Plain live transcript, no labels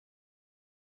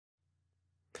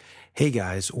Hey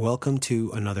guys, welcome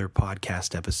to another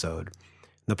podcast episode.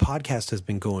 The podcast has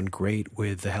been going great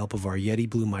with the help of our Yeti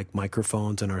Blue mic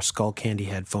microphones and our Skull Candy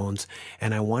headphones,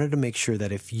 and I wanted to make sure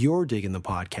that if you're digging the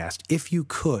podcast, if you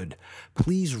could,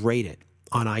 please rate it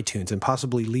on iTunes and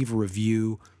possibly leave a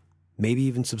review, maybe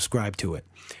even subscribe to it.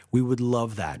 We would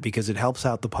love that because it helps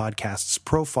out the podcast's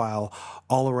profile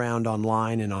all around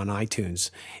online and on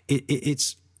iTunes.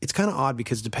 It's kind of odd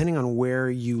because depending on where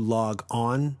you log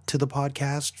on to the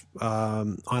podcast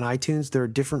on iTunes, there are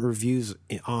different reviews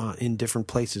in different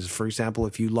places. For example,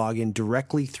 if you log in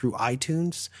directly through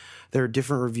iTunes, there are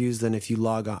different reviews than if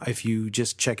you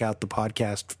just check out the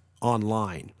podcast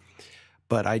online.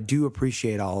 But I do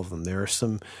appreciate all of them. There are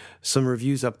some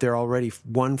reviews up there already.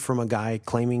 One from a guy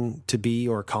claiming to be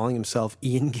or calling himself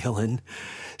Ian Gillan,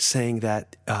 saying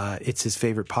that it's his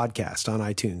favorite podcast on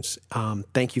iTunes.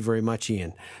 Thank you very much,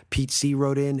 Ian. Pete C.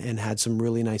 wrote in and had some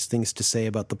really nice things to say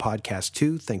about the podcast,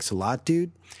 too. Thanks a lot,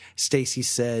 dude. Stacy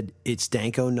said, it's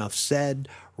Danko, enough said.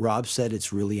 Rob said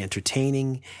it's really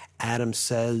entertaining. Adam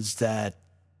says that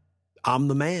I'm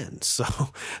the man. So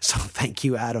thank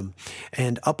you, Adam.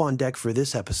 And up on deck for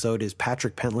this episode is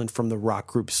Patrick Pentland from the Rock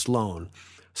Group Sloan.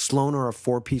 Sloan are a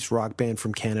 4-piece rock band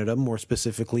from Canada, more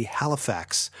specifically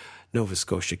Halifax, Nova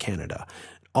Scotia, Canada.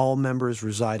 All members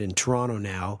reside in Toronto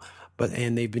now,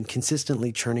 and they've been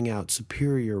consistently churning out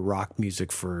superior rock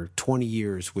music for 20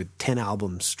 years with 10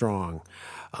 albums strong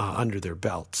under their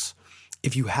belts.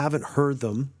 If you haven't heard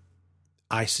them,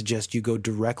 I suggest you go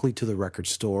directly to the record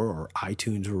store or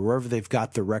iTunes or wherever they've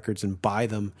got their records and buy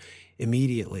them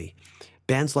immediately.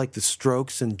 Bands like The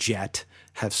Strokes and Jet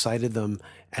have cited them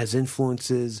as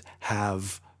influences,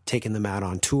 have taken them out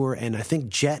on tour, and I think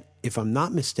Jet, if I'm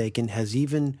not mistaken, has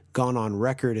even gone on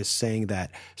record as saying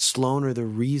that Sloan are the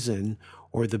reason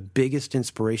or the biggest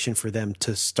inspiration for them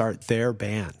to start their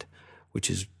band, which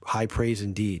is high praise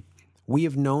indeed. We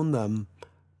have known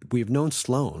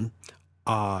Sloan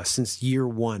since year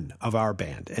one of our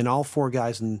band. And all 4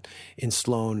 guys in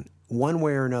Sloan, one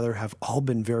way or another, have all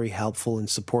been very helpful and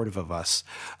supportive of us.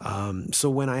 So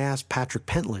when I asked Patrick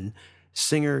Pentland,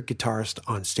 singer, guitarist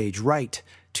on stage right,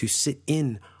 to sit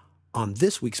in on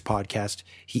this week's podcast,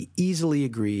 he easily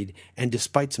agreed. And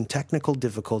despite some technical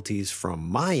difficulties from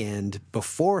my end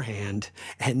beforehand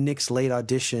and Nick's late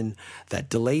audition that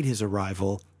delayed his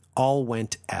arrival, all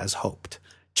went as hoped.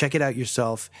 Check it out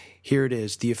yourself. Here it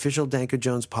is. The official Danko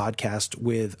Jones podcast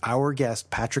with our guest,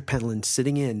 Patrick Pentland,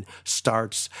 sitting in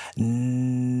starts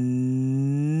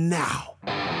now.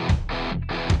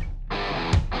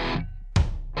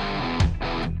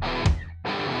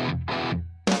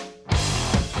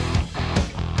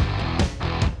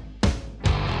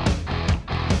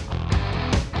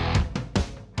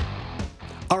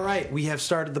 We have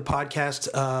started the podcast.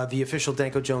 The official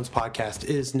Danko Jones podcast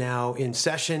is now in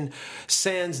session.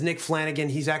 Sans Nick Flanagan.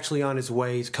 He's actually on his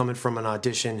way. He's coming from an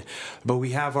audition. But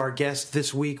we have our guest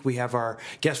this week. We have our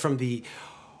guest from the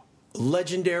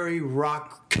legendary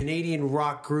Canadian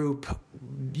rock group.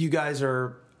 You guys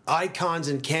are icons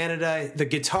in Canada. The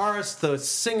guitarist, the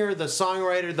singer, the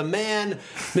songwriter, the man,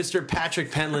 Mr. Patrick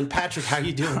Pentland. Patrick, how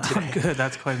you doing today? I'm good.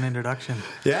 That's quite an introduction.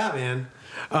 Yeah, man.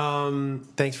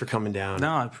 Thanks for coming down.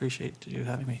 No, I appreciate you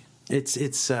having me. It's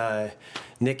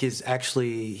Nick is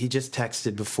actually, he just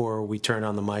texted before we turned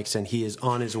on the mics, and he is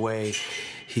on his way.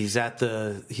 He's at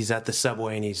the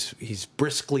subway, and he's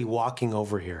briskly walking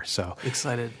over here. So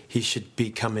excited. He should be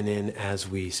coming in as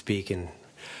we speak,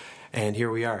 and here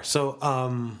we are. So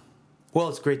well,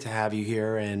 it's great to have you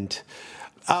here, and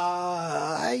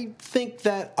I think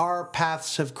that our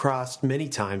paths have crossed many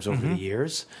times over the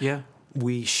years. Yeah.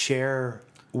 We share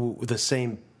the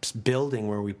same building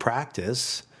where we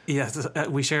practice. Yes,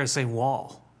 we share the same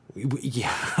wall.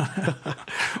 Yeah.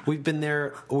 We've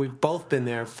both been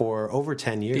there for over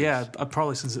 10 years. Yeah,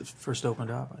 probably since it first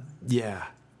opened up. Yeah.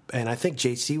 And I think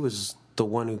JC was the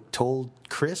one who told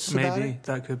Chris about it. Maybe,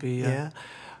 that could be, yeah.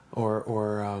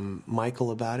 Or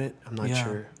Michael about it. I'm not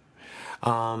sure.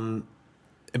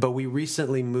 But we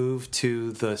recently moved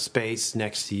to the space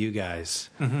next to you guys.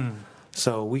 Mm-hmm.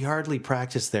 So we hardly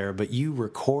practice there, but you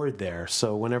record there.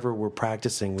 So whenever we're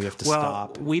practicing, we have to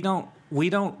stop. We don't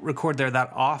record there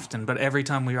that often, but every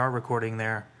time we are recording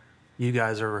there, you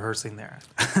guys are rehearsing there.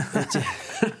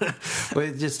 But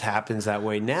it just happens that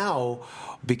way now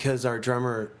because our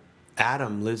drummer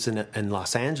Adam lives in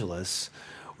Los Angeles.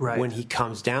 Right. When he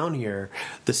comes down here,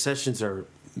 the sessions are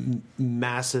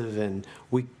massive, and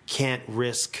we can't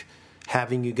risk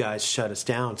having you guys shut us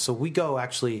down. So we go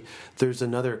actually. There's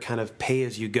another kind of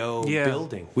pay-as-you-go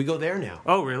building. We go there now.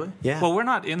 Oh, really? Yeah. Well, we're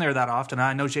not in there that often.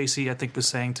 I know JC, I think, was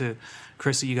saying to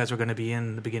Chris that you guys were going to be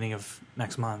in the beginning of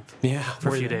next month. Yeah, for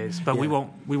a few days, but we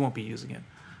won't be using it.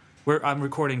 I'm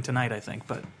recording tonight, I think,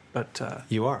 but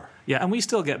you are. Yeah, and we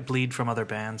still get bleed from other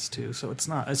bands too. So it's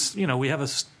not. It's we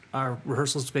have our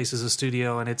rehearsal space is a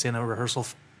studio, and it's in a rehearsal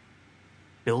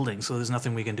building. So there's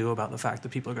nothing we can do about the fact that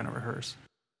people are going to rehearse.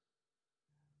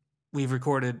 We've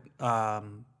recorded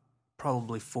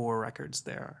probably 4 records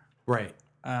there, right?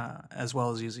 As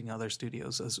well as using other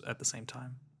studios at the same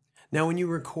time. Now, when you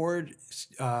record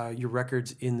your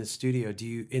records in the studio,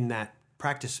 in that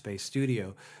practice space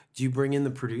studio, do you bring in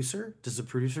the producer? Does the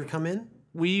producer come in?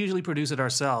 We usually produce it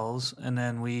ourselves, and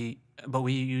then but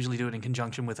we usually do it in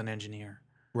conjunction with an engineer.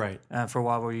 Right. For a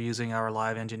while, we were using our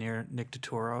live engineer, Nick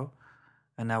Totoro,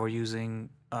 and now we're using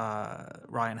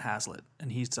Ryan Haslett,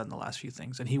 and he's done the last few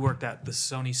things. And he worked at the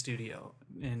Sony studio,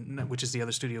 which is the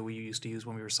other studio we used to use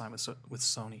when we were signed with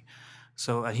Sony.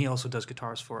 So, and he also does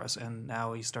guitars for us, and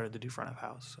now he started to do front of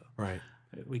house. So right.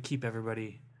 We keep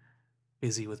everybody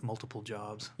busy with multiple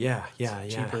jobs. Yeah.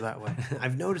 It's cheaper that way.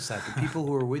 I've noticed that the people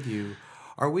who are with you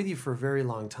for a very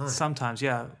long time. Sometimes,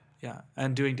 yeah,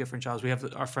 and doing different jobs. We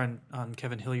have our friend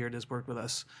Kevin Hilliard has worked with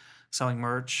us selling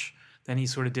merch. Then he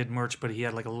sort of did merch, but he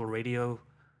had like a little radio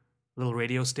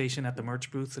station at the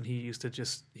merch booth, and he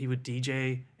would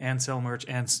DJ and sell merch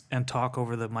and talk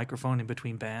over the microphone in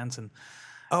between bands. And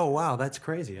oh wow, that's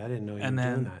crazy! I didn't know you were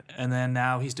doing that. And then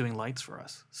now he's doing lights for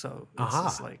us, so it's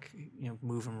just like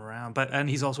move him around. And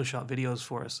he's also shot videos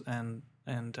for us and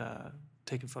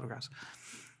taken photographs.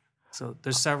 So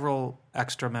there's several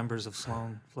extra members of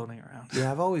Sloan floating around. Yeah,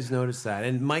 I've always noticed that.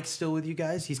 And Mike's still with you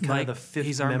guys? He's kind of the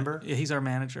fifth member? He's our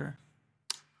manager.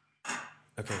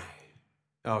 Okay.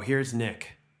 Oh, here's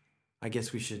Nick. I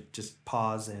guess we should just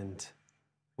pause and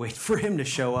wait for him to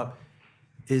show up.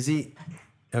 Is he?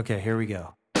 Okay, here we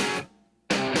go.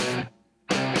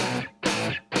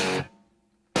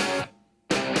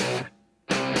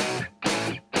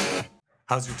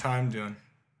 How's your time doing?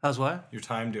 How's what? Your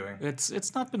time doing?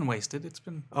 It's not been wasted. It's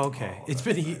been okay. It's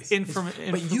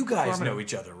been but you guys know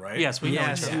each other, right? Yes, we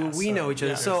know each other. We know each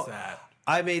other. So that.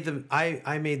 I made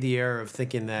the error of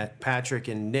thinking that Patrick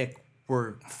and Nick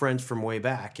were friends from way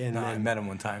back, and I met him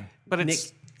one time. But Nick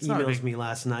emails me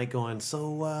last night going, "So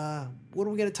what are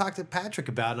we going to talk to Patrick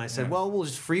about?" And I said, "Well, we'll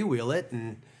just freewheel it."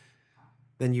 And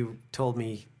then you told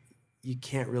me you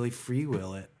can't really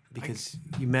freewheel it. Because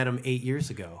you met him 8 years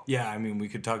ago. Yeah, I mean, we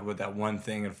could talk about that one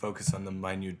thing and focus on the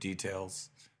minute details.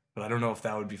 But I don't know if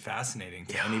that would be fascinating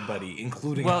to anybody,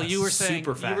 including us. You were saying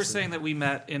that we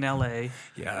met in L.A.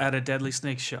 At a Deadly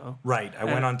Snakes show. Right. I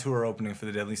went on tour opening for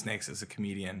the Deadly Snakes as a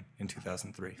comedian in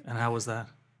 2003. And how was that?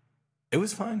 It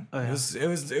was fun. Oh, yeah.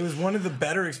 It was one of the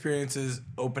better experiences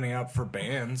opening up for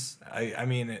bands. I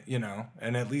mean,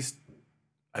 and at least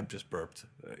I've just burped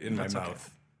in my mouth. Okay.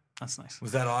 That's nice.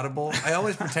 Was that audible? I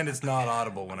always pretend it's not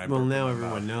audible when I burp. Well, now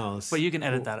everyone knows. But you can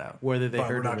edit that out. Whether they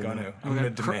heard we're not going to. I'm going to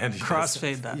demand you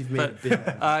crossfade that. You've made it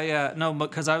big. No,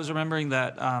 because I was remembering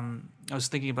that I was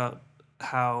thinking about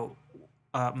how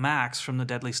Max from the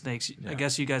Deadly Snakes, I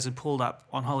guess you guys had pulled up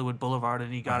on Hollywood Boulevard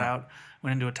and he got out,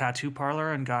 went into a tattoo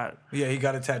parlor and got... Yeah, he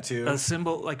got a tattoo. A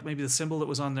symbol, like maybe the symbol that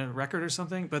was on the record or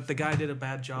something, but the guy did a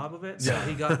bad job of it. So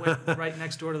he went right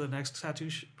next door to the next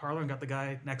tattoo parlor and got the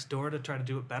guy next door to try to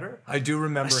do it better. I do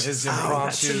remember his impromptu...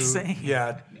 That's insane.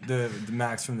 Yeah, the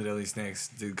Max from the Deadly Snakes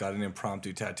got an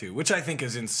impromptu tattoo, which I think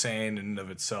is insane in and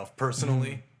of itself,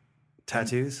 personally.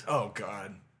 Tattoos? Oh,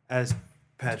 God. As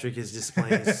Patrick is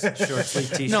displaying his short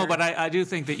sleeve T-shirt. No, but I do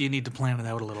think that you need to plan it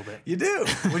out a little bit. You do.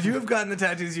 Would you have gotten the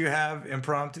tattoos you have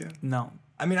impromptu? No.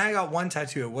 I mean, I got one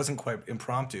tattoo. It wasn't quite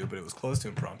impromptu, but it was close to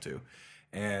impromptu.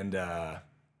 And I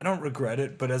don't regret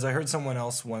it, but as I heard someone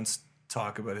else once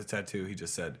talk about his tattoo, he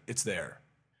just said, it's there.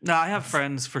 No, I have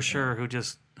friends for sure who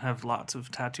just have lots of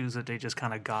tattoos that they just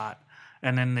kind of got,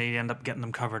 and then they end up getting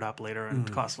them covered up later and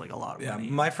it costs like a lot of money.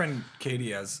 Yeah, my friend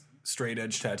Katie has straight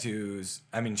edge tattoos.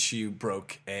 I mean, she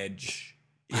broke edge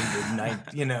in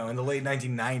the late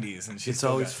 1990s, and it's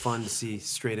always fun to see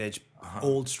straight edge,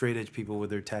 old straight edge people with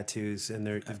their tattoos, and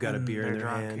they've got a beer in their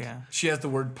hand. Yeah. She has the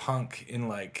word punk in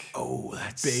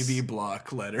that's baby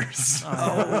block letters.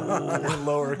 Her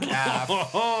lower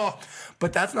calf.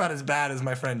 But that's not as bad as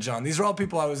my friend John. These are all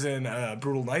people I was in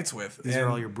Brutal Nights with. These are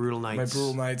all your Brutal Nights. My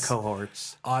Brutal Nights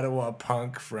cohorts. Ottawa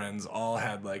punk friends all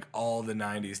had all the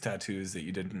 90s tattoos that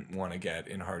you didn't want to get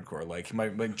in hardcore.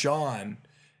 Like John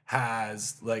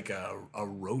has like a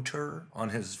rotor on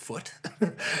his foot,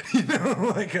 you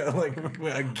know, like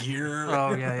a gear.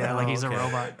 Oh yeah, like he's a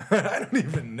robot. I don't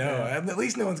even know. At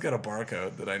least no one's got a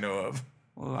barcode that I know of.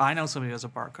 Well, I know somebody who has a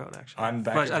barcode actually. On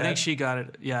back but of I think head? she got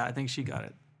it. Yeah, I think she got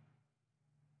it.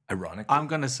 Ironically, I'm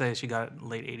gonna say she got it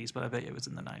late '80s, but I bet it was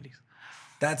in the '90s.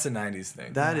 that's a '90s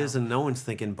thing. That is, and no one's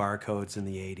thinking barcodes in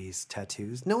the 80s,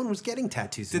 tattoos. No one was getting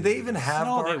tattoos. Did they even have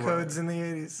No, they barcodes in the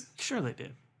 '80s? Sure, they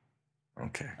did.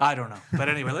 Okay. I don't know, but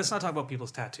anyway, let's not talk about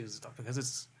people's tattoos and stuff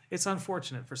because it's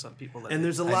unfortunate for some people. That And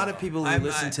there's a lot of people who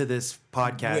listen to this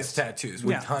podcast With tattoos.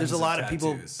 With tons There's a lot of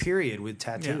people, tattoos. period, with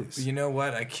tattoos. You know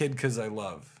what? I kid because I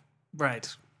love.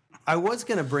 right. I was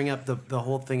going to bring up the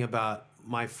whole thing about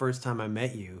my first time I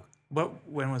met you.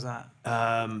 When was that?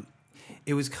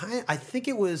 It was I think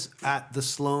it was at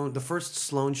the first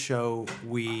Sloan show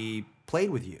we played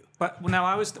with you. But now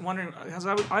I was wondering because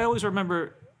I always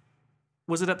remember.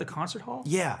 Was it at the concert hall?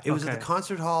 Yeah, it was at Okay. the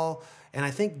concert hall, and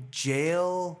I think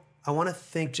Jail. I want to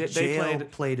think They Jail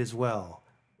played- played as well.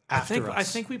 I After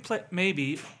us. think we played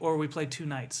maybe, or we played 2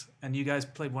 nights, and you guys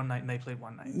played one night and they played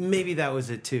one night. Maybe that was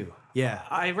it too. Yeah.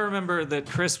 I remember that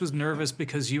Chris was nervous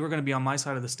because you were going to be on my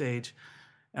side of the stage,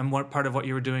 and what part of what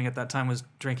you were doing at that time was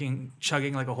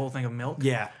chugging like a whole thing of milk.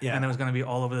 Yeah, yeah. And it was going to be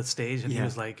all over the stage, and he Yeah.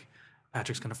 was like,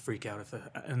 "Patrick's going to freak out if,"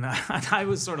 and I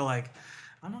was sort of like,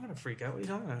 "I'm not going to freak out. What are you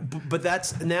talking about?" But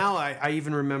that's now I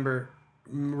even remember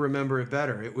it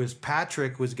better. It was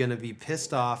Patrick was going to be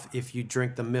pissed off if you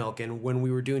drink the milk, and when we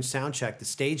were doing sound check, the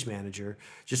stage manager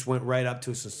just went right up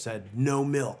to us and said, "No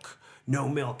milk, no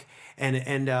milk." And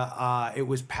it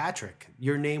was Patrick.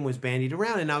 Your name was bandied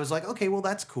around, and I was like, "Okay, well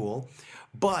that's cool."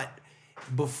 But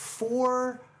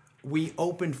before we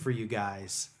opened for you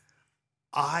guys,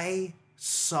 I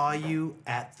saw you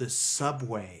at the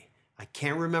subway. I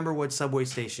can't remember what subway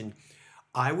station.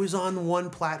 I was on one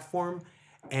platform,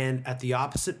 and at the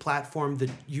opposite platform,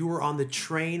 you were on the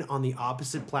train on the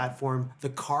opposite platform. The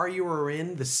car you were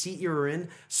in, the seat you were in,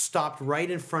 stopped right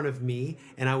in front of me,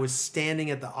 and I was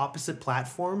standing at the opposite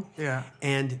platform. Yeah.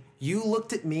 And you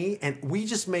looked at me, and we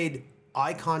just made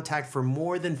eye contact for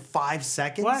more than 5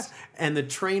 seconds. What? And the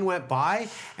train went by,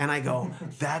 and I go,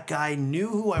 that guy knew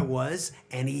who I was,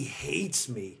 and he hates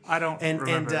me. I don't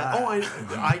remember that.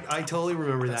 I totally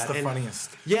remember That's that. the And- funniest.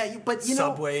 Yeah, but you know,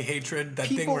 Subway hatred, that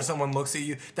thing people- where someone looks at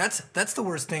you. That's the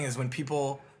worst thing is when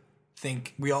people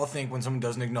think, we all think when someone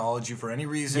doesn't acknowledge you for any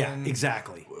reason. yeah,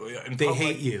 exactly. in They public,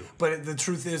 hate you. But the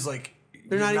truth is, like,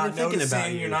 They're you're not even thinking about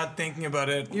noticing, you. You're not thinking about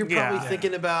it. You're Yeah. probably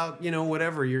thinking about,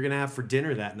 whatever you're going to have for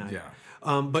dinner that night. Yeah.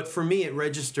 But for me, it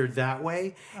registered that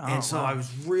way. And so I was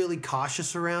really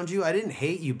cautious around you. I didn't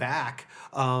hate you back.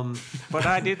 But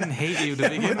I didn't hate you to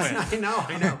begin with. I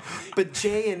know. But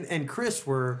Jay and Chris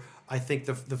were, I think,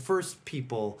 the first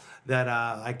people that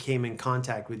I came in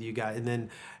contact with you guys. And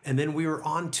then we were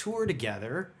on tour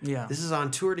together. Yeah. This is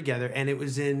on tour together. And it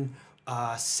was in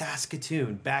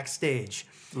Saskatoon, backstage.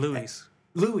 Louis.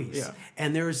 Yeah.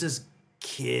 And there was this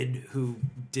kid who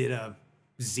did a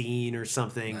zine or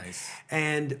something. Nice.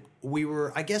 And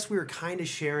I guess we were kind of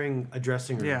sharing a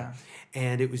dressing room. Yeah.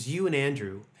 And it was you and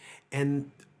Andrew.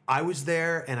 And I was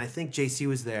there, and I think JC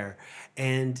was there.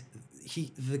 And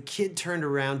the kid turned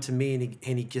around to me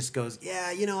and he just goes, "Yeah,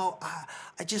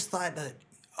 I just thought that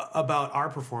about our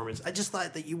performance. I just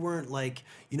thought that you weren't like,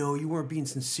 you weren't being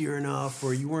sincere enough,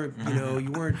 or you weren't,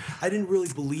 I didn't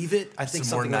really believe it." I think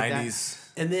Some more something like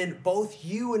 90s. that. And then both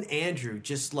you and Andrew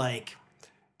just like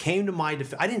came to my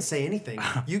defense. I didn't say anything.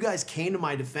 You guys came to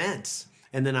my defense.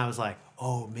 And then I was like,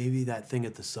 "Oh, maybe that thing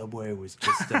at the subway was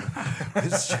just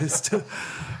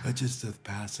just a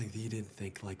passing. He didn't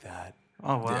think like that."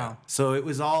 Oh wow. Yeah. So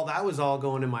that was all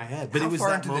going in my head. But How it was far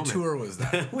that into moment. the tour was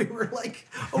that? We were like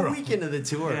a week into the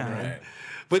tour, Yeah. man. Right.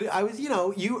 But I was,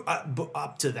 you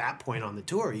up to that point on the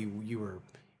tour, you were,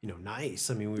 nice.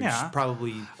 I mean, we Yeah.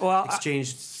 probably Well,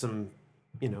 exchanged some,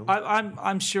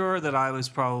 I'm sure that I was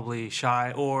probably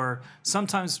shy, or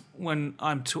sometimes when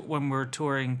when we're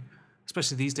touring,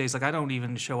 especially these days, like I don't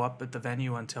even show up at the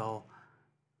venue until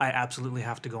I absolutely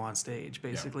have to go on stage,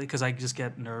 basically, because I just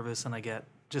get nervous and I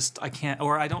can't,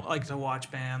 or I don't like to watch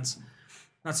bands.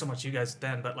 Not so much you guys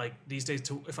then, but like these days,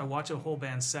 if I watch a whole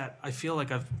band set, I feel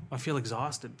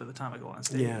exhausted by the time I go on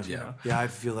stage. yeah, you know? yeah, I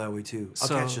feel that way too. I'll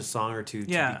So- catch a song or two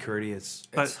to Yeah. be courteous.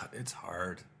 But It's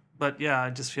hard. but yeah,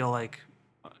 I just feel like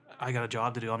I got a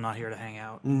job to do. I'm not here to hang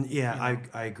out. Yeah,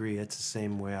 I agree. It's the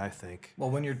same way I think.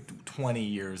 Well, when you're 20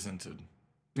 years into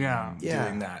Yeah. Yeah.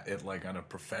 doing that at like on a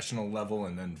professional level,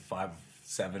 and then 5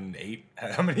 7, 8.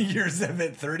 How many years have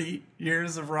it? 30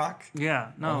 years of rock?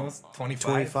 Yeah, no. Almost 25.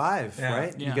 25, Yeah.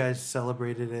 right? Yeah. You guys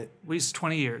celebrated it. We used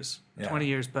 20 years. Yeah. 20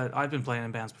 years, but I've been playing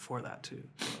in bands before that too.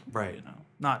 So, Right. You know,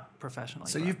 not professionally.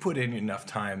 So but. you've put in enough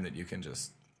time that you can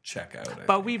just check out. I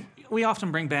But think. we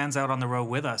often bring bands out on the road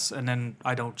with us, and then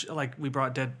I don't like we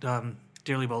brought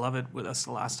Dearly Beloved with us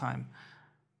the last time,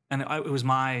 and it was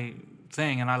my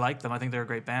thing, and I like them. I think they're a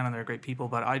great band and they're great people,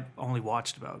 but I only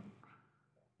watched about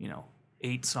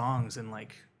 8 songs in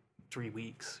like 3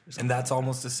 weeks. Or something. And that's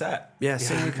almost a set. Yeah,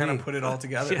 So same you with kind me. of put it all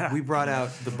together. Yeah. We brought out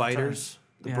the Biters,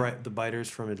 Yeah. the Biters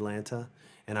from Atlanta,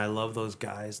 and I love those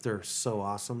guys. They're so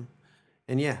awesome.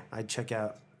 And yeah, I'd check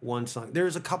out one song.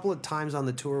 There's a couple of times on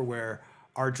the tour where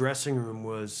our dressing room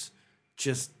was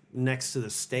just next to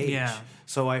the stage. Yeah.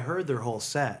 So I heard their whole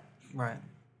set. Right.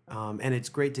 And it's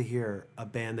great to hear a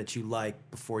band that you like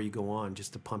before you go on,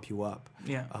 just to pump you up.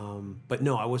 Yeah. But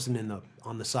no, I wasn't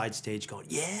on the side stage going,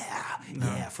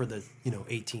 yeah, for the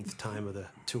 18th time of the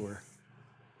tour.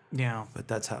 Yeah. But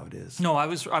that's how it is. No, I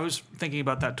was thinking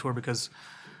about that tour because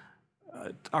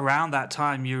around that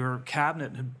time your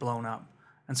cabinet had blown up,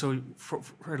 and so for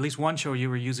at least one show you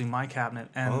were using my cabinet,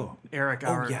 and Eric,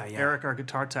 our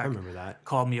guitar tech, I remember that.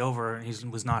 called me over and he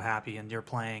was not happy, and you're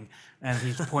playing, and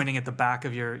he's pointing at the back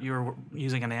of you were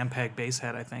using an Ampeg bass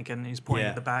head, I think, and he's pointing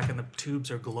at the back, and the tubes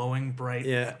are glowing bright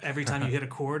every time you hit a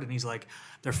chord, and he's like,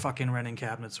 they're fucking renting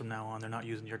cabinets from now on, they're not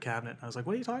using your cabinet. And I was like,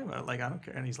 what are you talking about? Like, I don't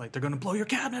care. And he's like, they're gonna blow your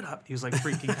cabinet up. He was like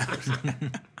freaking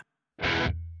out.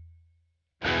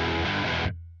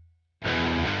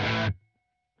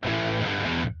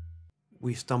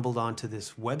 We stumbled onto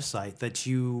this website that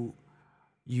you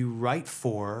write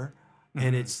for,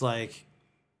 and it's like,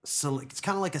 it's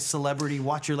kind of like a celebrity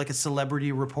watch. You're like a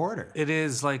celebrity reporter. It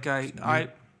is like I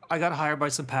got hired by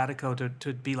Simpatico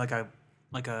to be like a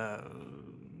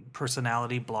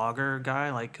personality blogger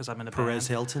guy, like because I'm in a Perez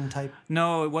band. Hilton type.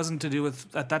 No, it wasn't to do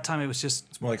with at that time. It was just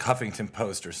It's more like Huffington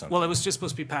Post or something. well, it was just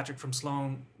supposed to be Patrick from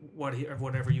Sloan,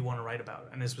 whatever you want to write about,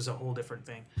 and this was a whole different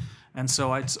thing. And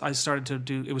so I started to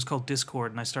do. It was called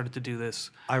Discord, and I started to do this.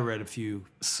 I read a few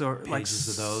Pages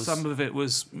of those. Some of it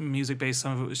was music based,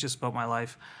 some of it was just about my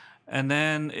life. And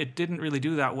then it didn't really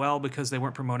do that well because they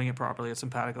weren't promoting it properly at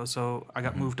Simpatico. So I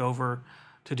got moved over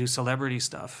to do celebrity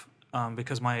stuff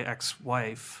because my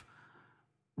ex-wife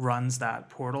runs that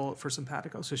portal for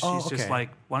Simpatico. So she's just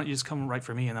like, why don't you just come write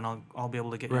for me, and then I'll be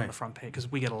able to get you on the front page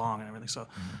because we get along and everything. So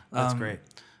That's great.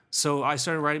 So I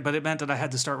started writing, but it meant that I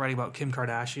had to start writing about Kim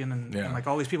Kardashian and like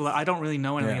all these people that I don't really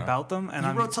know anything about them. And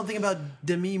You wrote something about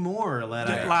Demi Moore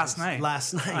last night.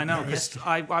 Last night. I know, because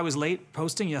I was late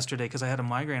posting yesterday because I had a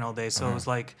migraine all day. So it was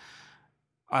like,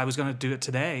 I was going to do it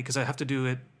today because I have to do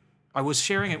it. I was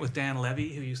sharing it with Dan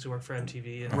Levy, who used to work for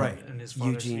MTV, and his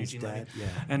father's Eugene's Eugene Levy. dad, yeah.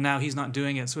 And now he's not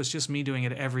doing it, so it's just me doing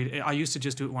it every day. I used to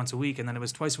just do it once a week, and then it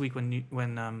was twice a week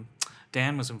when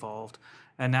Dan was involved.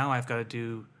 And now I've got to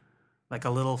do like a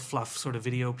little fluff sort of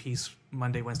video piece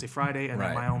Monday, Wednesday, Friday, and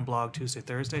then my own blog Tuesday,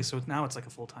 Thursday. So now it's like a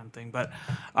full-time thing. But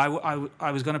I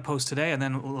was going to post today, and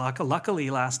then luckily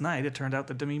last night it turned out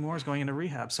that Demi Moore is going into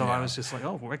rehab. So I was just like,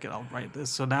 oh, wicked, I'll write this.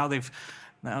 So now they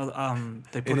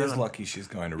put it is lucky she's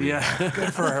going to read. Yeah.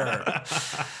 Good for her.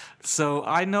 So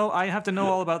I have to know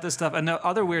all about this stuff. And the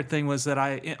other weird thing was that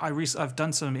I've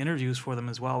done some interviews for them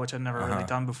as well, which I've never really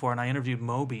done before. And I interviewed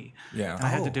Moby. Yeah. And I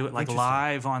had to do it like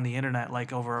live on the internet,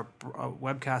 like over a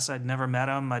webcast. I'd never met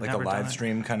him. I'd Like never a done live it.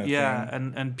 stream kind of Yeah,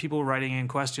 thing. and people were writing in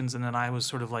questions, and then I was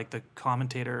sort of like the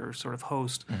commentator or sort of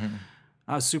host.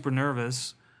 I was super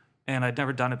nervous. And I'd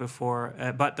never done it before.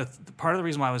 But the part of the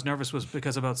reason why I was nervous was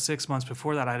because about 6 months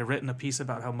before that, I had written a piece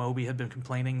about how Moby had been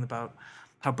complaining about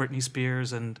how Britney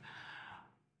Spears and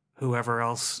whoever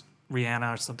else,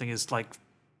 Rihanna or something, is like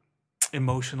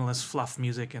emotionless fluff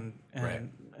music and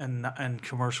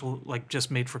commercial, like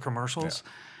just made for commercials.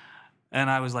 Yeah. And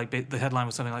I was like, the headline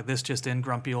was something like, "This just in,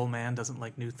 grumpy old man doesn't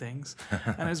like new things."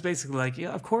 And it was basically like, yeah,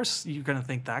 of course you're going to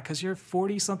think that because you're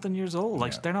 40-something years old.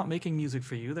 Like, they're not making music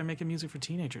for you. They're making music for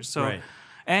teenagers. So,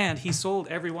 and he sold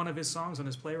every one of his songs on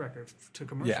his play record to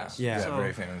commercials. Yeah, so,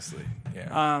 very famously.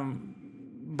 Yeah.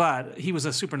 But he was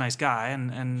a super nice guy,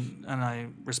 and I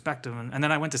respect him. And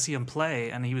then I went to see him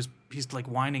play, and he's like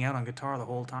whining out on guitar the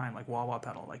whole time, like wah-wah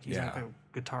pedal, like he's like a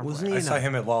guitar player. I saw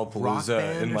him at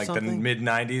Lollapalooza in like the something?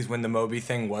 mid-90s when the Moby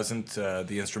thing wasn't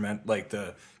the instrument, like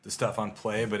the stuff on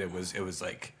play, but it was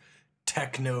like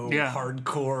techno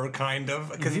hardcore kind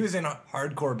of, because he was in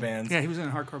hardcore bands. Yeah, he was in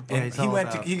a hardcore band.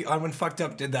 band. When Fucked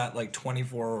Up did that like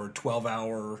 24 or 12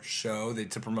 hour show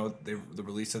to promote the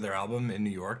release of their album in New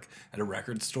York at a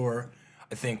record store.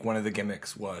 I think one of the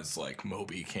gimmicks was like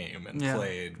Moby came and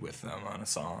played with them on a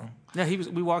song. Yeah,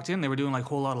 we walked in. They were doing like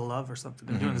 "Whole Lot of Love" or something.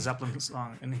 They were doing the Zeppelin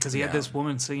song, and because he had this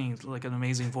woman singing like an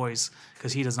amazing voice,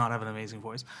 because he does not have an amazing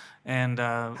voice. And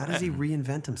how does he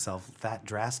reinvent himself that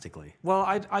drastically? Well,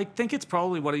 I think it's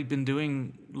probably what he'd been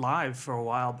doing live for a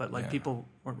while, but like people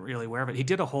weren't really aware of it. He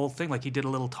did a whole thing, like he did a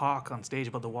little talk on stage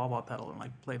about the wah-wah pedal and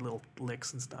like played little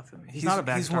licks and stuff. And he's not a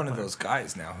bad. He's one of those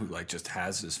guys now who like just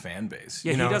has his fan base.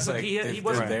 Yeah, you know, he doesn't. like He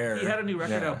wasn't there. He had a new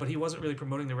record out, but he wasn't really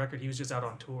promoting the record. He was just out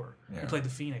on tour. He played the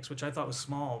Phoenix, which I thought was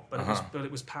small, but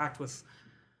it was packed with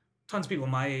tons of people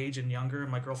my age and younger.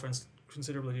 My girlfriend's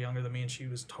considerably younger than me, and she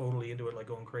was totally into it, like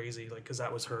going crazy, like because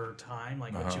that was her time.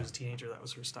 Like when she was a teenager, that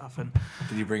was her stuff. And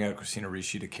did you bring out Christina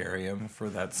Ricci to carry him for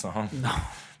that song? No,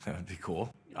 that would be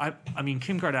cool. I mean,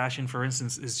 Kim Kardashian, for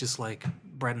instance, is just like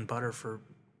bread and butter for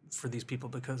these people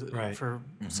because for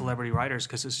celebrity writers,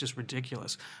 because it's just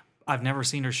ridiculous. I've never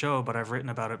seen her show, but I've written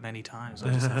about it many times. I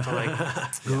just have to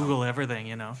like Google everything,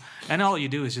 you know. And all I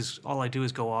do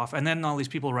is go off, and then all these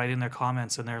people write in their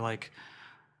comments, and they're like,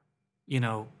 you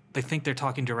know, they think they're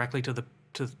talking directly to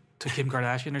Kim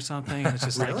Kardashian or something. And it's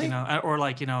just like, you know, or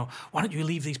like, you know, why don't you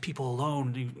leave these people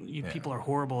alone? You people are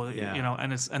horrible, you know.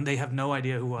 And they have no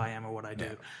idea who I am or what I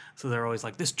do. So they're always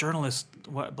like, this journalist,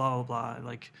 what, blah blah blah.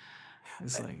 Like,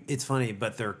 it's funny,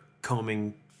 but they're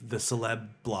combing the celeb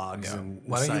blogs and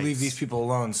why don't sites. you leave these people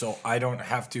alone so I don't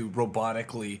have to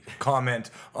robotically comment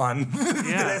on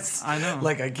this? I know.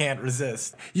 Like I can't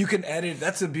resist. You can edit.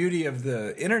 That's the beauty of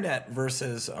the internet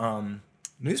versus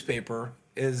newspaper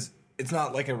is it's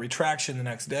not like a retraction the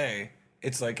next day.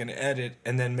 It's like an edit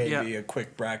and then maybe a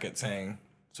quick bracket saying,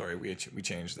 sorry, we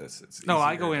changed this. It's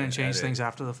I go in and change things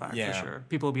after the fact, Yeah. for sure.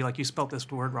 People will be like, you spelt this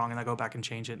word wrong, and I go back and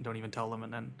change it and don't even tell them,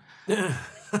 and then...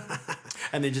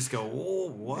 and they just go, oh,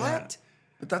 what? Yeah.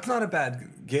 But that's not a bad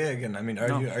gig, and I mean,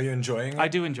 are you enjoying it? I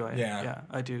do enjoy it. Yeah,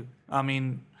 I do. I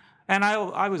mean, and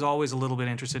I was always a little bit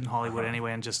interested in Hollywood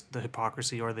anyway, and just the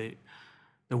hypocrisy or the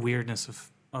weirdness of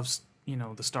you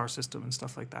know, the star system and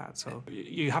stuff like that. So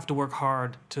you have to work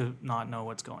hard to not know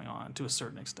what's going on to a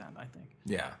certain extent, I think.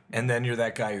 Yeah, and then you're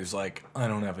that guy who's like, I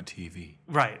don't have a TV.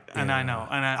 Right, and I know,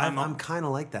 and I'm kind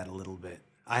of like that a little bit.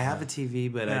 I have a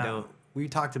TV, but I don't. We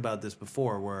talked about this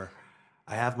before, where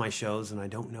I have my shows and I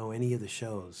don't know any of the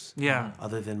shows.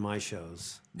 Other than my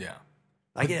shows. Yeah.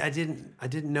 I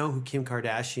didn't know who Kim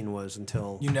Kardashian was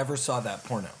until You never saw that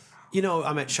porno. You know,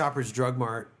 I'm at Shoppers Drug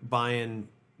Mart buying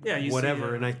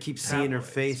whatever, and I keep seeing her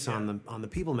face on the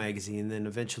People magazine, and then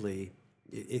eventually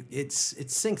it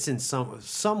sinks in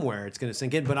somewhere. It's going to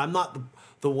sink in, but I'm not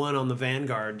the one on the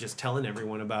vanguard just telling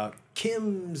everyone about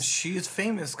Kim's. She is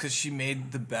famous because she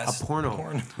made the best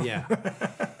porno. Yeah.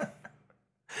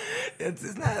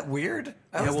 Isn't that weird?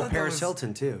 Paris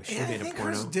Hilton too. She made a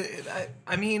porno.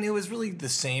 I mean, it was really the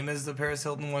same as the Paris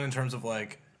Hilton one in terms of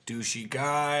like douchey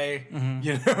guy,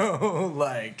 you know,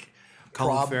 like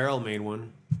Colin Farrell made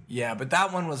one. Yeah, but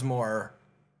that one was more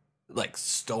like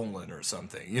stolen or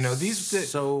something. You know,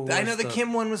 I know the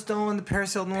Kim one was stolen, the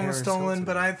Paris Hilton one was stolen,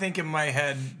 but I think in my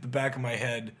head, the back of my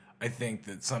head, I think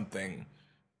that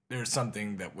there's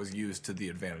something that was used to the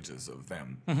advantages of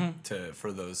them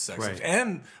for those sex acts.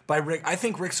 And by Rick, I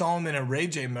think Rick Solomon and Ray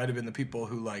J might have been the people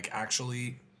who like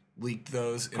actually leaked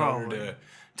those in order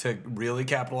to really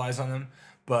capitalize on them.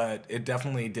 But it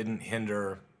definitely didn't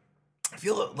hinder. I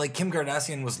feel like Kim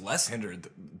Kardashian was less hindered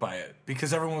by it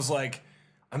because everyone was like,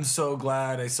 I'm so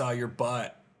glad I saw your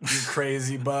butt, you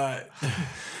crazy butt.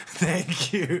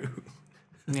 Thank you.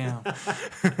 Yeah.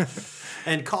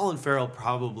 And Colin Farrell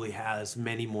probably has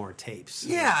many more tapes.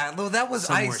 Yeah, though that was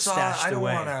I saw. Stashed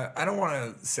away. I don't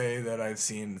want to say that I've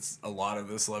seen a lot of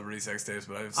the celebrity sex tapes,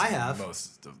 but I've seen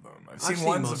most of them. I've seen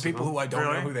ones of people who I don't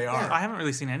know who they are. Yeah, I haven't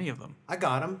really seen any of them. I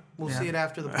got them. We'll see it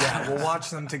after the podcast. Yeah, we'll watch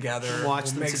them together. We'll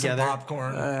make some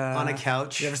popcorn on a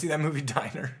couch. You ever see that movie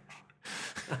Diner?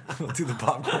 We'll do the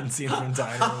popcorn scene from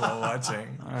Diner while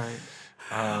watching. All right.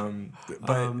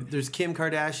 But there's Kim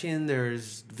Kardashian,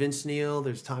 there's Vince Neil,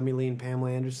 there's Tommy Lee and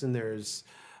Pamela Anderson, there's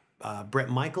Bret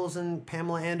Michaels and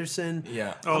Pamela Anderson.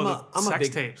 Yeah. I'm a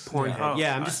big tapes. porn head.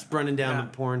 Yeah, I'm just running down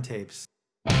the porn tapes.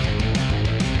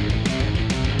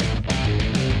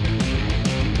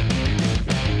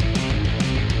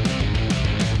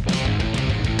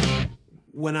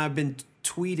 When I've been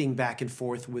tweeting back and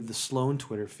forth with the Sloan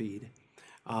Twitter feed,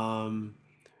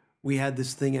 we had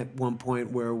this thing at one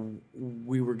point where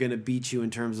we were going to beat you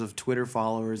in terms of Twitter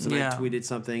followers, and I tweeted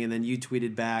something, and then you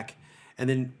tweeted back, And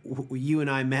then you and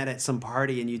I met at some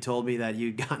party, and you told me that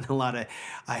you'd gotten a lot of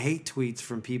hate tweets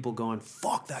from people going,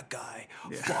 "Fuck that guy,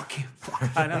 fuck him." Fuck.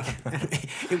 I know.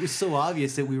 It was so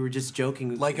obvious that we were just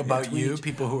joking. Like about you,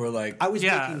 people who were like, I was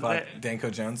making fuck Danko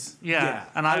Jones. Yeah.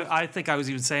 And I think I was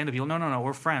even saying to people, no,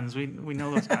 we're friends. We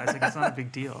know those guys. Like, it's not a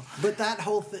big deal. But that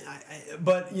whole thing,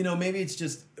 but maybe it's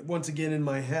just once again in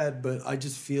my head, but I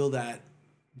just feel that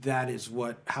is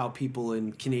how people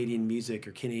in Canadian music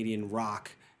or Canadian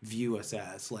rock view us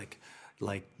as, like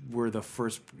we're the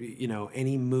first,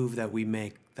 any move that we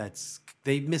make,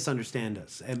 they misunderstand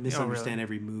us and misunderstand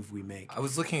every move we make. I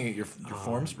was looking at your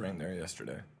Formspring there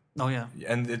yesterday. Oh yeah.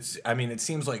 And it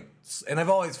seems like, and I've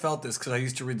always felt this because I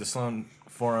used to read the Sloan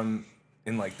Forum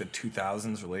in like the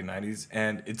 2000s or late 90s,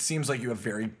 and it seems like you have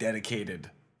very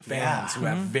dedicated fans who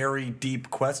have very deep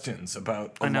questions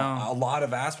about a lot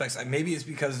of aspects. Maybe it's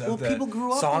because of the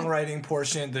songwriting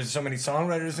portion. There's so many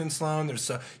songwriters in Sloan. There's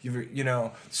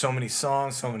so many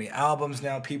songs, so many albums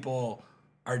now. People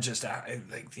are just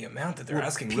like the amount that they're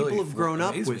asking. People have grown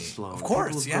up with Sloan, of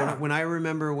course. Yeah. When I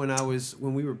remember when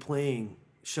we were playing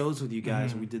shows with you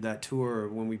guys, and we did that tour.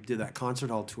 When we did that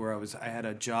concert hall tour, I had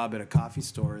a job at a coffee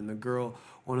store, and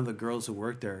one of the girls who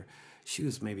worked there, she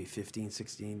was maybe 15,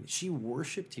 16. She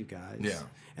worshipped you guys. Yeah.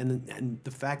 And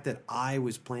the fact that I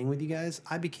was playing with you guys,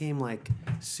 I became like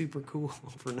super cool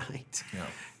overnight. Yeah.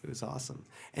 It was awesome.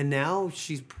 And now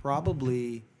she's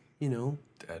probably,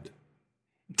 dead.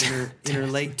 In her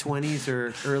late 20s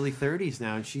or early 30s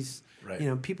now. And she's,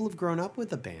 people have grown up with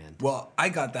the band. Well, I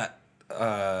got that.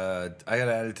 I got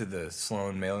added to the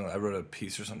Sloan mailing. I wrote a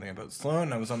piece or something about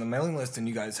Sloan. I was on the mailing list, and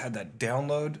you guys had that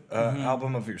download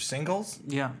album of your singles.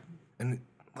 Yeah. And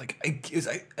like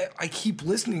I keep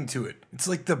listening to it. It's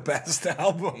like the best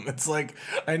album. It's like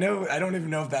I don't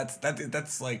even know if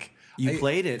that's like you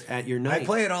played it at your night. I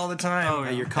play it all the time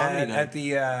at your comedy night. At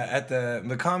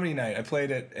the comedy night. I played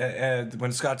it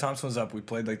when Scott Thompson was up. We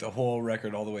played like the whole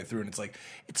record all the way through, and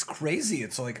it's crazy.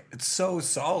 It's like it's so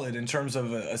solid in terms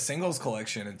of a singles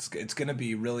collection. It's gonna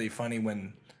be really funny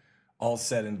when all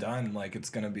said and done. Like it's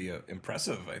gonna be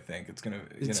impressive. I think it's gonna.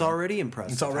 It's already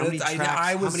impressive. It's already.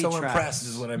 I was so impressed.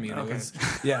 Is what I mean. Okay. It was,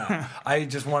 I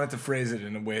just wanted to phrase it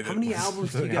in a way that. How many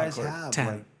albums do you guys have? 10.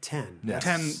 Like 10. Yes.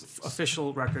 10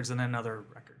 official records, and then other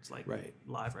records like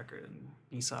live record and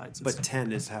B-sides. But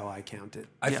 10 is how I count it.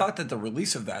 I thought that the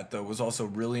release of that though was also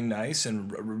really nice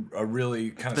and a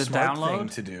really kind of smart thing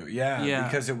to do. Yeah,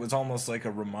 because it was almost like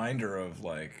a reminder of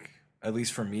like. At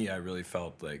least for me, I really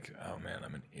felt like, oh man,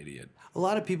 I'm an idiot. A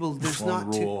lot of people, there's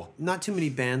not too many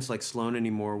bands like Sloan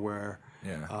anymore where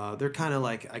they're kind of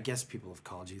like, I guess people have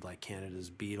called you like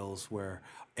Canada's Beatles, where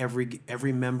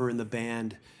every member in the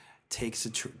band takes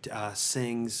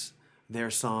sings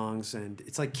their songs, and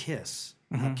it's like Kiss,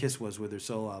 how Kiss was with their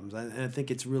solo albums. And I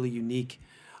think it's really unique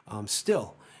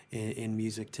still in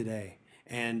music today.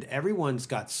 And everyone's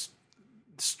got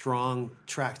strong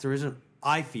tracks. There isn't,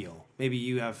 I feel, maybe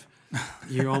you have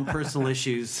your own personal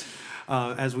issues,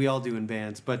 as we all do in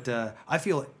bands. But I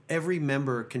feel every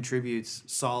member contributes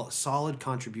solid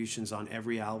contributions on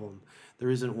every album. There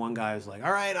isn't one guy who's like,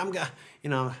 all right,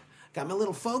 got my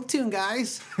little folk tune,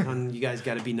 guys. And you guys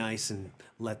got to be nice and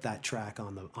let that track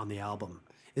on the album.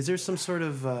 Is there some sort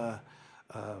of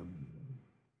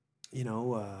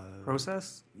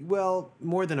process? Well,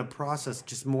 more than a process,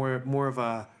 just more of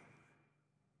a.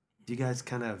 Do you guys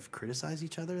kind of criticize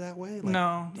each other that way? Like,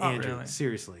 no, not Andrew, really.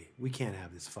 Seriously, we can't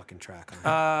have this fucking track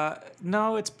on.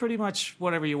 No, it's pretty much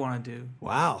whatever you want to do.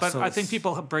 Wow. But I think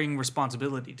people bring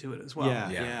responsibility to it as well.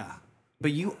 Yeah.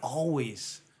 But you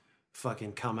always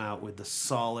fucking come out with the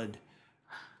solid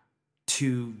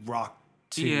 2 rock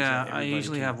tunes. Yeah, I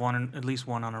usually have at least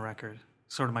one on a record.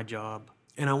 Sort of my job.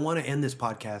 And I want to end this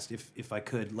podcast, if I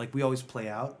could. Like, we always play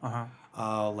out,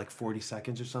 like 40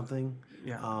 seconds or something.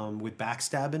 Yeah. With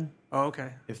backstabbing. Oh,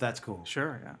 okay. If that's cool.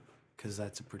 Sure, yeah. Because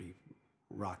that's a pretty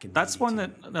rockin'. That's one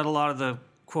that a lot of the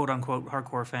quote-unquote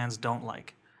hardcore fans don't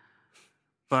like.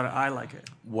 But I like it.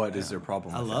 What is their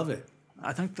problem with love it.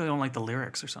 I think they don't like the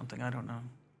lyrics or something. I don't know.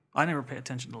 I never pay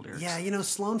attention to lyrics. Yeah,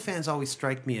 Sloan fans always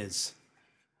strike me as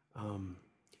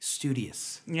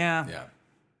studious. Yeah. Yeah.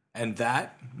 And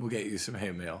that will get you some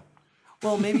hate mail.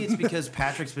 Well, maybe it's because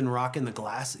Patrick's been rocking the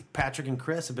glass. Patrick and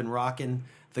Chris have been rocking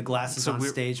the glasses on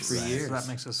stage for years. So that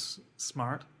makes us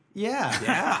smart. Yeah.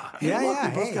 We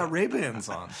both got Ray-Bans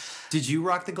on. Did you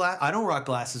rock the glass? I don't rock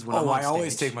glasses when I'm on stage. I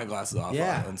always take my glasses off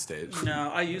on stage.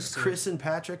 No, I used to. Chris and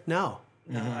Patrick? No.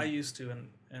 No, I used to,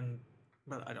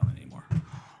 but I don't anymore.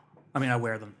 I mean, I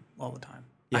wear them all the time.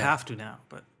 Yeah. I have to now,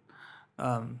 but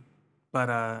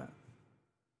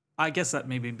I guess that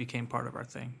maybe became part of our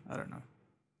thing. I don't know.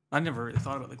 I never really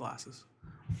thought about the glasses.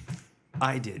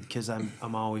 I did, because I'm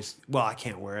always, well, I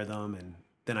can't wear them, and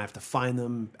then I have to find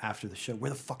them after the show.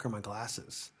 Where the fuck are my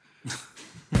glasses?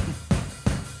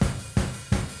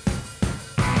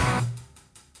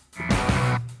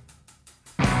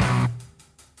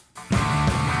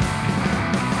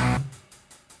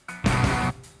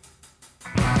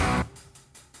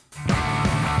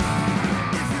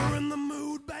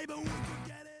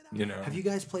 You know. Have you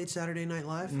guys played Saturday Night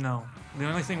Live? No. The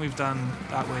only thing we've done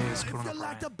that way is Conan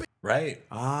O'Brien. Right.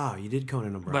 Ah, you did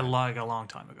Conan O'Brien. But like a long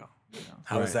time ago.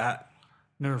 How was that?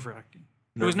 Nerve-wracking.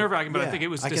 It was nerve-wracking, but Yeah, I think it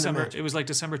was I can December. imagine. It was like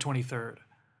December 23rd.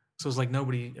 So it's like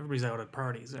everybody's out at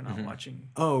parties. They're not watching.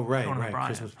 Oh, right, Conan right. O'Brien.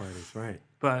 Christmas parties, right.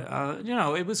 But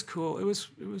it was cool. It was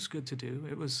good to do.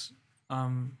 It was,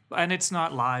 and it's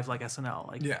not live like SNL.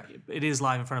 Like it is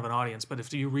live in front of an audience. But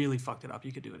if you really fucked it up,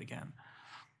 you could do it again.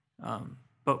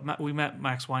 But we met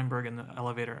Max Weinberg in the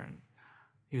elevator, and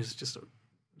he was just a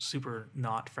super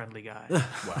not friendly guy.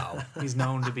 Wow. He's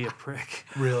known to be a prick.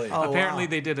 Really? Apparently,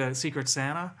 they did a Secret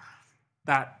Santa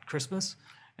that Christmas,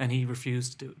 and he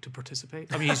refused to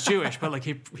participate. I mean, he's Jewish, but like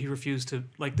he refused to.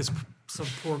 Like some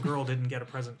poor girl didn't get a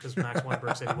present because Max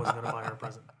Weinberg said he wasn't going to buy her a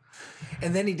present.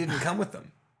 And then he didn't come with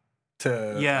them.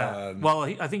 I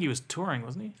think he was touring,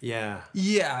 wasn't he? Yeah.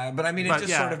 Yeah, but I mean, it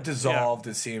just sort of dissolved.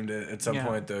 Yeah. It seemed at some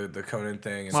point the Conan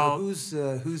thing. And Well,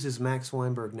 So who's his Max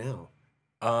Weinberg now?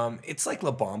 it's like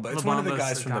La Bamba. It's one of the Bamba's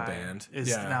guys from the band. Is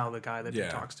now the guy that he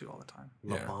talks to all the time.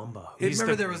 La Bamba.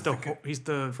 Remember there was He's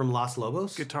the From Los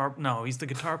Lobos? guitar. No, he's the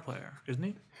guitar player, isn't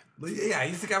he? Yeah,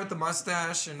 he's the guy with the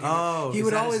mustache, and he is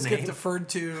would that always his get name? deferred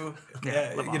to.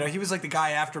 He was like the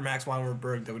guy after Max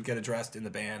Weinberg that would get addressed in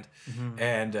the band,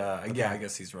 and I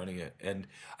guess he's running it. And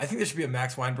I think there should be a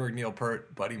Max Weinberg Neil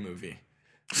Peart buddy movie,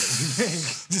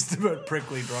 just about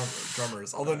prickly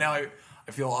drummers. Although now I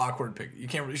feel awkward. You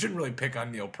shouldn't really pick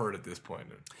on Neil Peart at this point.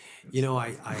 You know,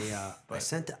 I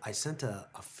sent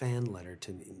a fan letter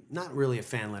to, not really a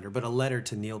fan letter, but a letter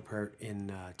to Neil Peart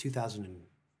in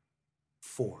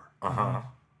 2004.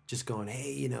 Just going,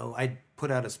 hey, I'd put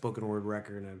out a spoken word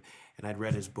record, and I'd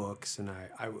read his books, and I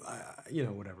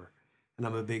whatever, and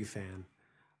I'm a big fan.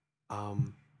 I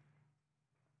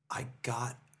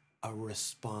got a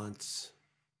response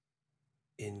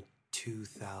in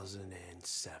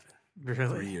 2007.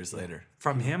 Really? 3 years later.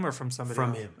 From him or from somebody From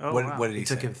else? him. Oh, What wow. did he It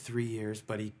say? took him 3 years,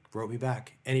 but he wrote me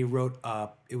back, and he wrote.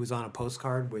 It was on a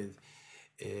postcard with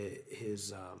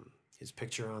his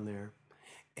picture on there,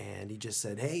 and he just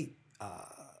said, "Hey,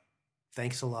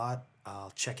 thanks a lot.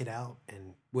 I'll check it out."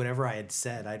 And whatever I had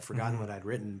said, I'd forgotten what I'd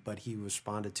written, but he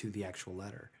responded to the actual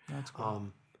letter. That's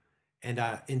cool. And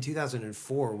in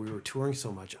 2004, we were touring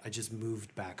so much, I just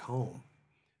moved back home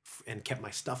and kept my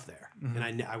stuff there.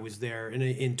 And I was there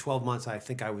in 12 months. I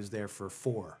think I was there for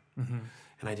 4, and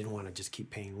I didn't want to just keep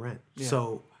paying rent. Yeah.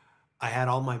 So I had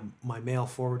all my mail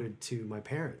forwarded to my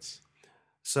parents.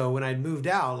 So when I moved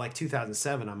out, like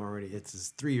 2007, it's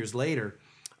 3 years later.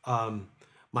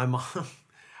 My mom,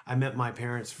 I met my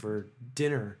parents for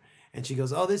dinner, and she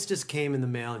goes, "Oh, this just came in the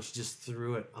mail," and she just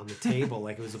threw it on the table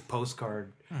like it was a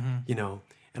postcard,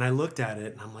 And I looked at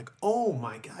it, and I'm like, "Oh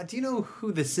my God, do you know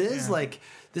who this is? Yeah. Like,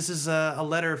 this is a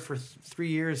letter for 3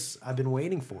 years. I've been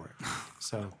waiting for it."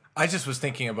 So I just was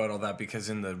thinking about all that because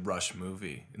in the Rush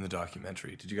movie, in the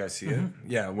documentary, did you guys see it?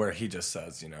 Yeah, where he just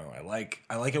says, I like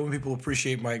it when people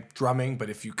appreciate my drumming, but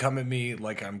if you come at me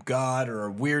like I'm God or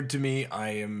are weird to me, I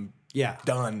am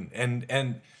done.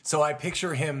 And so I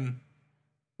picture him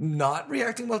not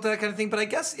reacting well to that kind of thing, but I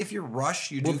guess if you're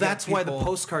Rush, you do. well, that's get why the people-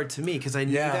 postcard to me, because I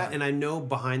knew that, and I know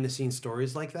behind the scenes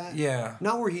stories like that. Yeah.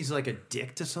 Not where he's like a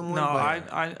dick to someone. No,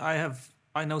 but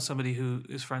I know somebody who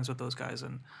is friends with those guys,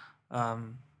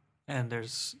 and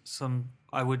there's some.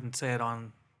 I wouldn't say it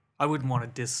on. I wouldn't want to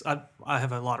diss. I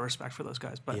have a lot of respect for those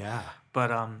guys, but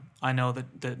I know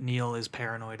that Neil is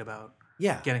paranoid about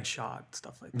getting shot,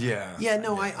 stuff like that. Yeah.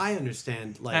 No, I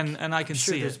understand. Like, and I can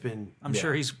sure see there's it. been. I'm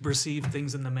sure he's received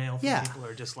things in the mail from Yeah. people who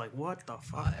are just like, what the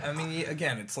fuck? I mean,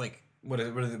 again, it's like when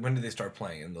did they start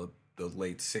playing? In the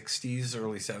late 60s,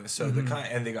 early 70s. So they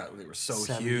were so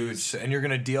 70s. huge, and you're going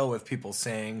to deal with people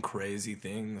saying crazy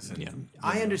things. And,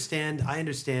 I understand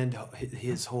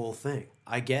his whole thing.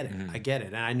 I get it. I get it,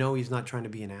 and I know he's not trying to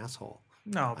be an asshole.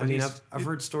 No, but I mean, I've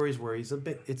heard stories where it's a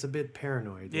bit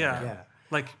paranoid. Yeah.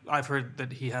 Like I've heard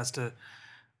that he has to,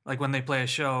 like when they play a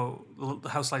show, the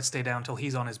house lights stay down until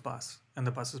he's on his bus and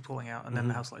the bus is pulling out, and then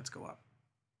the house lights go up.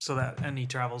 So that, and he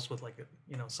travels with like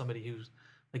somebody who's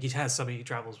like, he has somebody he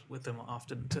travels with him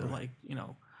often to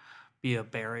be a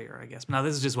barrier, I guess. Now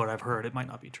this is just what I've heard. It might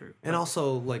not be true. And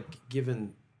also, like,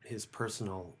 given his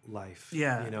personal life,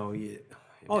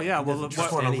 Oh yeah, well,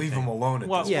 just want to leave him alone.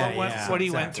 What he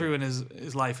went through in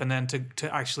his life, and then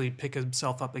to actually pick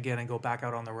himself up again and go back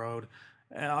out on the road.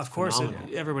 Of course,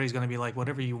 everybody's going to be like,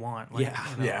 whatever you want. Like,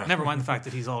 Never mind the fact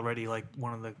that he's already like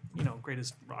one of the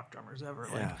greatest rock drummers ever.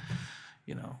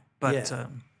 Like,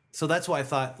 So that's why I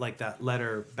thought like that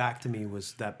letter back to me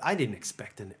was that I didn't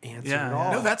expect an answer at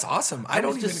all. No, that's awesome. I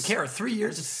don't even care. 3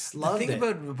 years. Just loved the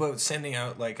thing about sending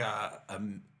out like a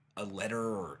letter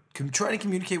or trying to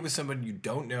communicate with somebody you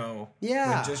don't know.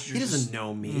 Yeah, he doesn't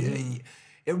know me.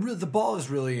 The ball is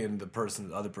really in the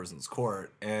other person's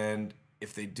court, and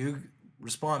if they do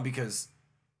respond, because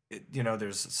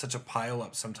there's such a pile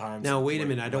up sometimes. Now wait a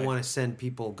minute, I don't want to send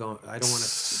people going. I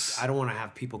don't want to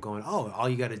have people going. Oh, all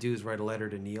you got to do is write a letter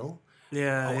to Neil.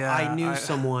 I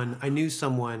knew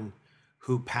someone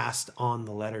who passed on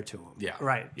the letter to him. Yeah,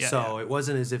 right. Yeah, so it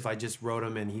wasn't as if I just wrote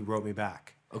him and he wrote me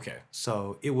back. Okay.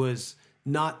 So it was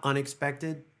not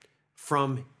unexpected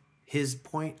from his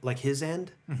point, like his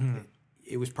end. Mm-hmm.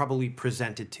 It was probably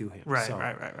presented to him. Right, so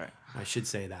right. I should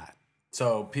say that.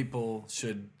 So people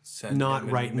should send not him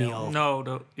write an email. Neil.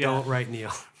 No, don't write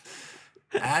Neil.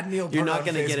 Add Neil. You're not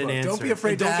going to get an answer. Don't be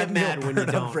afraid to add get mad Neil when you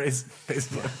don't. On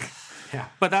Facebook. Yeah.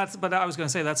 But I was going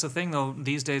to say that's the thing though.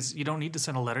 These days you don't need to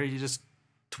send a letter. You just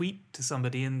tweet to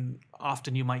somebody, and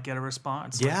often you might get a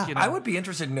response. Yeah, I would be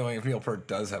interested in knowing if Neil Peart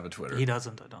does have a Twitter. He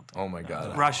doesn't. I don't think. Oh my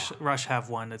God. Rush have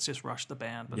one. It's just Rush the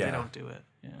band, but they don't do it.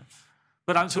 Yeah.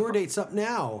 But I'm tour date's up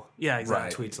now. Yeah,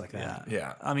 exactly. Tweets like that.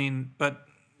 Yeah. I mean, but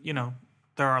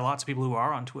there are lots of people who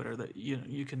are on Twitter that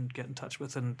you can get in touch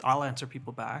with, and I'll answer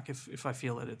people back if I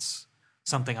feel that it's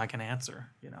something I can answer.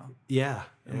 Yeah.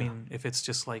 I mean, if it's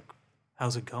just like,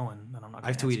 how's it going? Then I'm not.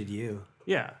 I've tweeted you.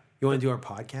 Yeah. You want to do our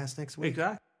podcast next week?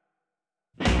 Exactly.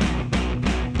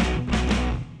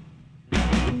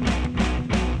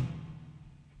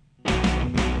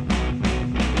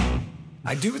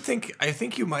 I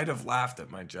think you might have laughed at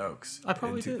my jokes. I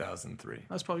probably in 2003.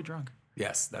 I was probably drunk.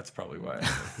 Yes, that's probably why.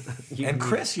 And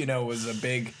Chris, was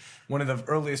one of the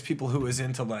earliest people who was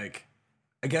into like,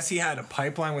 I guess he had a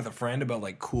pipeline with a friend about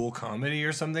like cool comedy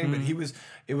or something. Mm-hmm. But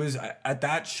it was at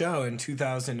that show in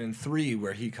 2003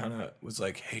 where he kind of was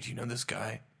like, hey, do you know this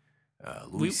guy?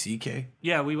 Louis C.K.?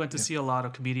 Yeah, we went to see a lot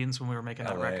of comedians when we were making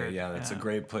that record. Yeah, that's a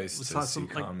great place to see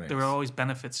comics. There were always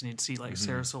benefits, and you'd see like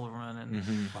Sarah Silverman.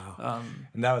 And wow.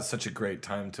 And that was such a great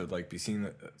time to like be seeing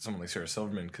someone like Sarah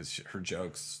Silverman, because her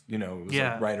jokes, it was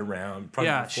like right around.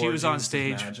 Yeah, she was on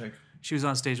stage. She was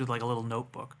on stage with like a little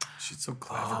notebook. She's so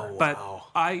clever. Oh, but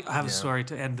I have a story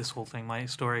to end this whole thing. My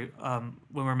story, when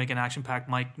we were making Action Pack,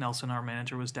 Mike Nelson, our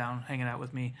manager, was down hanging out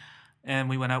with me, and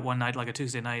we went out one night, like a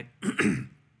Tuesday night.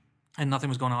 And nothing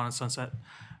was going on in Sunset.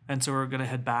 And so we were going to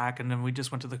head back. And then we just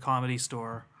went to the Comedy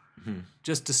Store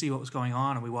just to see what was going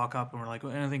on. And we walk up and we're like,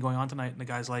 anything going on tonight? And the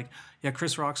guy's like, yeah,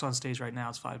 Chris Rock's on stage right now.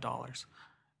 It's $5.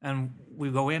 And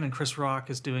we go in, and Chris Rock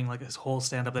is doing like his whole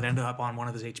stand-up that ended up on one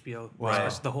of his HBO. Wow.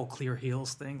 The whole Clear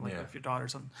Heels thing, like if your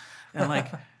daughter's on. And like...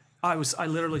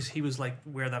 he was like,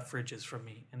 where that fridge is from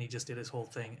me, and he just did his whole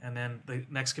thing. And then the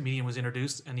next comedian was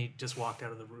introduced, and he just walked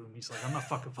out of the room. He's like, I'm not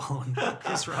fucking following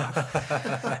Chris Rock.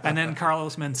 And then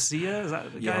Carlos Mencia, is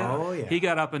that the guy? Oh, yeah. He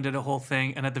got up and did a whole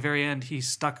thing, and at the very end, he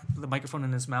stuck the microphone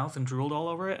in his mouth and drooled all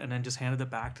over it, and then just handed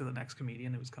it back to the next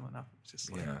comedian who was coming up.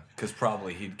 Just like, because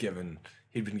probably he'd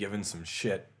been given some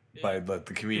shit by the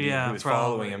comedian who was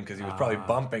following him, because he was probably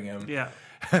bumping him. Yeah.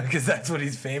 Because that's what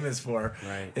he's famous for.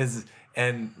 Right. He's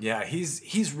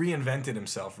reinvented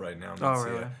himself right now. Oh,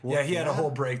 really? Yeah, he had a whole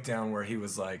breakdown where he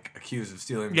was like accused of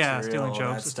stealing material, stealing jokes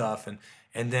all that stuff,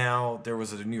 and now there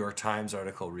was a New York Times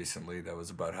article recently that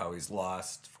was about how he's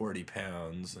lost 40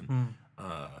 pounds. And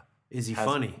is he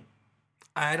funny?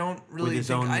 I don't really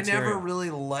think. I never really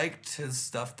liked his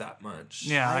stuff that much.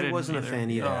 Yeah, I wasn't a fan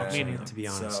either, actually, to be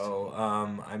honest. So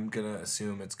I'm gonna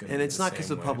assume it's gonna. And it's not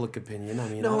because of public opinion. I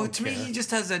mean, no, to me, he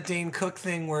just has that Dane Cook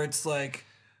thing where it's like,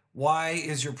 why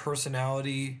is your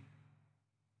personality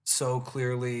so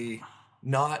clearly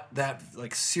not that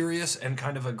like serious and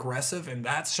kind of aggressive, and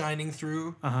that's shining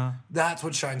through? That's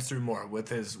what shines through more with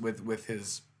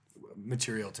his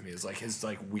material to me, is like his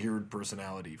like weird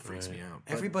personality freaks me out.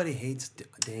 But everybody hates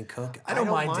Dane Cook. I don't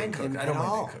mind Dane Cook. I don't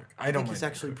mind Dane Cook. I think he's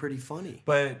actually pretty funny.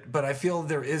 But I feel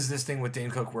there is this thing with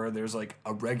Dane Cook where there's like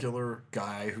a regular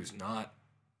guy who's not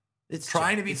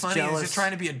trying to be funny. He's just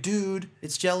trying to be a dude.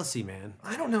 It's jealousy, man.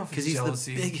 I don't know if because he's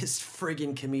the biggest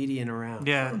friggin' comedian around.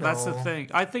 Yeah, that's the thing.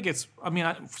 I think it's. I mean,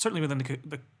 certainly within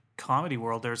the comedy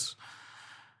world, there's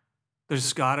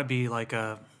got to be like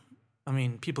a. I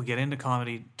mean, people get into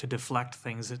comedy to deflect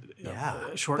things,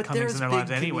 shortcomings in their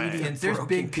lives anyway. There's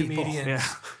big comedians.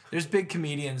 There's big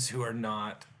comedians who are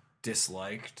not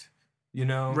disliked, You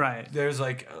know, right? There's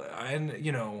like, and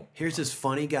you know, here's this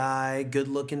funny guy,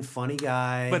 good-looking funny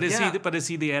guy. But is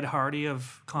he the Ed Hardy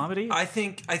of comedy? I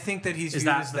think that he's viewed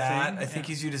as that. I think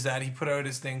he's viewed as that. He put out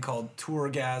his thing called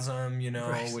Tourgasm, you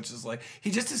know, which is like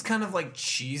he just is kind of like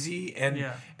cheesy and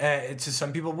to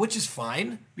some people, which is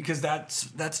fine because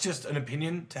that's just an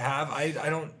opinion to have. I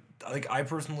don't like. I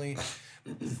personally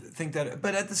think that,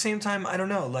 but at the same time, I don't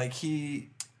know. Like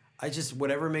I just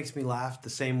whatever makes me laugh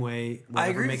the same way. I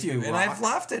agree with you, and I've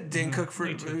laughed at Dane Cook for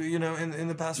you know in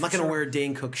the past. I'm not going to wear a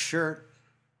Dane Cook shirt.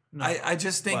 No. I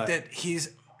just think that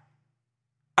he's.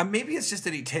 Maybe it's just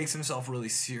that he takes himself really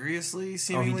seriously.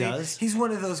 Seemingly, he does. He's one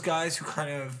of those guys who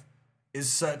kind of has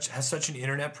such an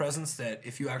internet presence that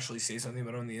if you actually say something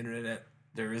about him on the internet,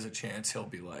 there is a chance he'll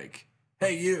be like,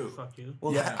 "Hey, you, fuck you."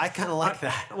 Well, I kind of like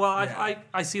that. Well,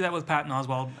 I see that with Patton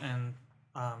Oswalt and.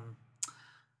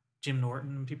 Jim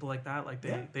Norton and people like that, like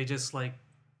they just like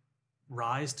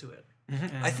rise to it.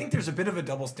 Mm-hmm. I think there's a bit of a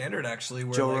double standard actually.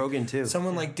 Where Joe Rogan too.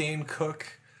 Someone like Dane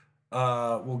Cook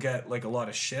will get like a lot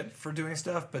of shit for doing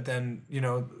stuff, but then you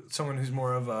know someone who's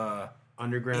more of a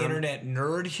underground internet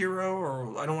nerd hero,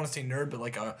 or I don't want to say nerd, but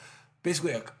like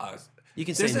basically a you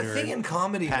can say there's nerd. a thing in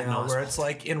comedy Patton now Oswalt. where it's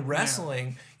like in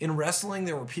wrestling. Yeah. In wrestling,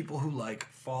 there were people who like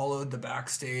followed the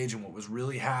backstage and what was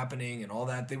really happening and all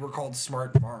that. They were called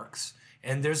smart marks.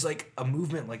 And there's like a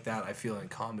movement like that, I feel, in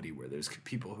comedy where there's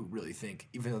people who really think,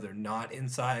 even though they're not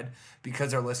inside, because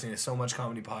they're listening to so much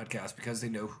comedy podcasts, because they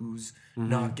know who's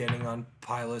not getting on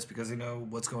pilots, because they know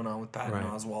what's going on with Patton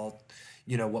Oswalt,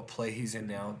 you know, what play he's in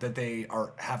now, that they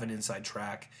have an inside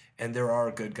track. And there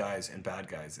are good guys and bad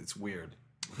guys. It's weird.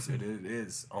 It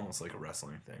is almost like a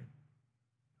wrestling thing.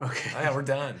 Okay. Yeah, we're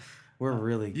done. We're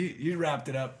really... You wrapped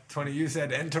it up, Tony. You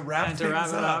said, and to wrap it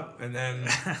up. And then...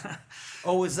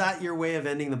 Oh, is that your way of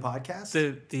ending the podcast?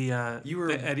 The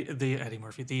Eddie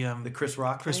Murphy, the Chris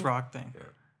Rock thing? Yeah.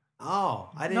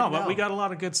 Oh, I didn't know. No, but we got a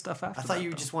lot of good stuff after I thought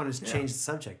you just wanted to change the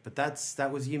subject, but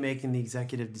that was you making the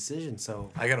executive decision,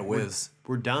 so... I got to whiz.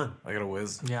 We're done. I got to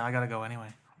whiz. Yeah, I got to go anyway.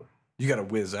 You got to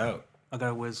whiz out. I got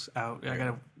to whiz out. I got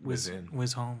to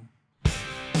whiz home.